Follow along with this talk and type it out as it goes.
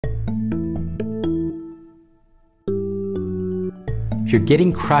If you're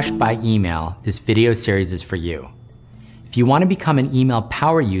getting crushed by email, this video series is for you. If you want to become an email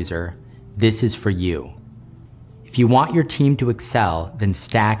power user, this is for you. If you want your team to excel, then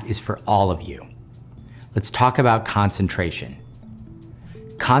Stack is for all of you. Let's talk about concentration.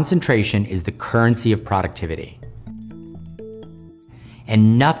 Concentration is the currency of productivity.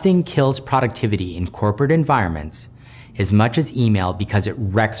 And nothing kills productivity in corporate environments as much as email because it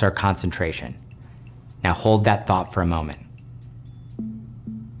wrecks our concentration. Now hold that thought for a moment.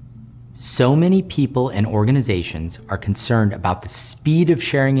 So many people and organizations are concerned about the speed of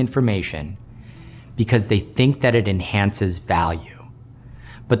sharing information because they think that it enhances value.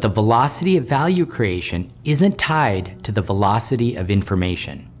 But the velocity of value creation isn't tied to the velocity of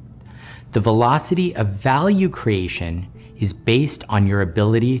information. The velocity of value creation is based on your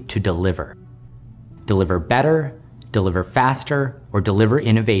ability to deliver. Deliver better, deliver faster, or deliver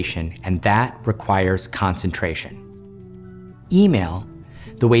innovation, and that requires concentration. Email,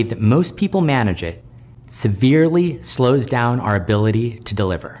 the way that most people manage it, severely slows down our ability to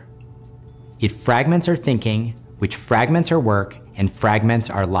deliver. It fragments our thinking, which fragments our work and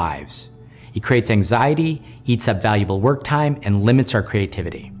fragments our lives. It creates anxiety, eats up valuable work time, and limits our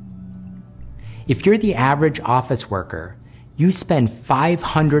creativity. If you're the average office worker, you spend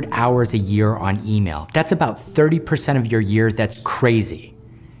 500 hours a year on email. That's about 30% of your year. That's crazy.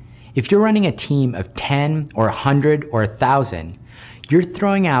 If you're running a team of 10 or 100 or 1,000, you're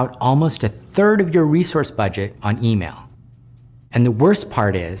throwing out almost a third of your resource budget on email. And the worst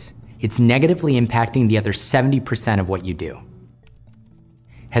part is, it's negatively impacting the other 70% of what you do.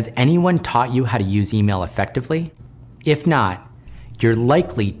 Has anyone taught you how to use email effectively? If not, you're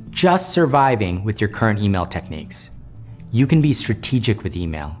likely just surviving with your current email techniques. You can be strategic with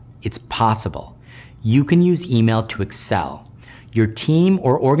email. It's possible. You can use email to excel. Your team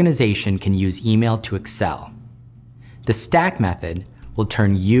or organization can use email to excel. The Stack method will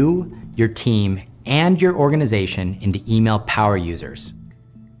turn you, your team, and your organization into email power users.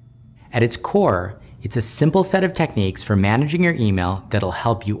 At its core, it's a simple set of techniques for managing your email that'll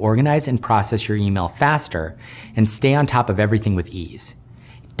help you organize and process your email faster and stay on top of everything with ease.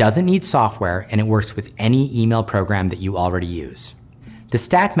 It doesn't need software, and it works with any email program that you already use. The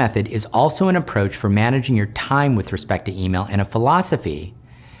Stack method is also an approach for managing your time with respect to email and a philosophy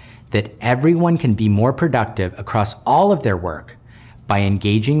that everyone can be more productive across all of their work by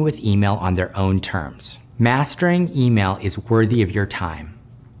engaging with email on their own terms. Mastering email is worthy of your time.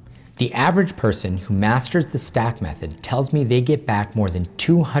 The average person who masters the Stack method tells me they get back more than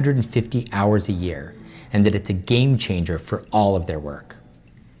 250 hours a year, and that it's a game changer for all of their work.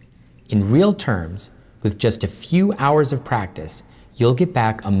 In real terms, with just a few hours of practice, you'll get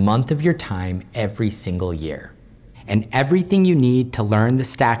back a month of your time every single year. And everything you need to learn the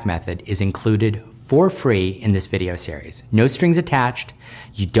Stack method is included for free in this video series. No strings attached.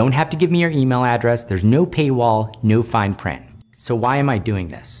 You don't have to give me your email address. There's no paywall, no fine print. So why am I doing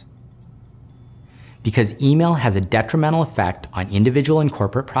this? Because email has a detrimental effect on individual and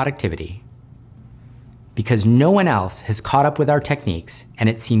corporate productivity, because no one else has caught up with our techniques and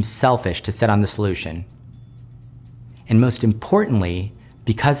it seems selfish to sit on the solution, and most importantly,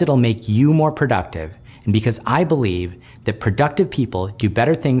 because it'll make you more productive, and because I believe that productive people do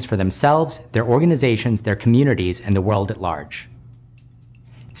better things for themselves, their organizations, their communities, and the world at large.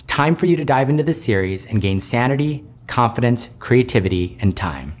 It's time for you to dive into this series and gain sanity, confidence, creativity, and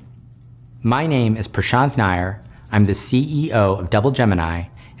time. My name is Prashanth Nair. I'm the CEO of Double Gemini,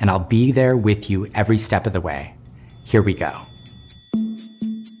 and I'll be there with you every step of the way. Here we go.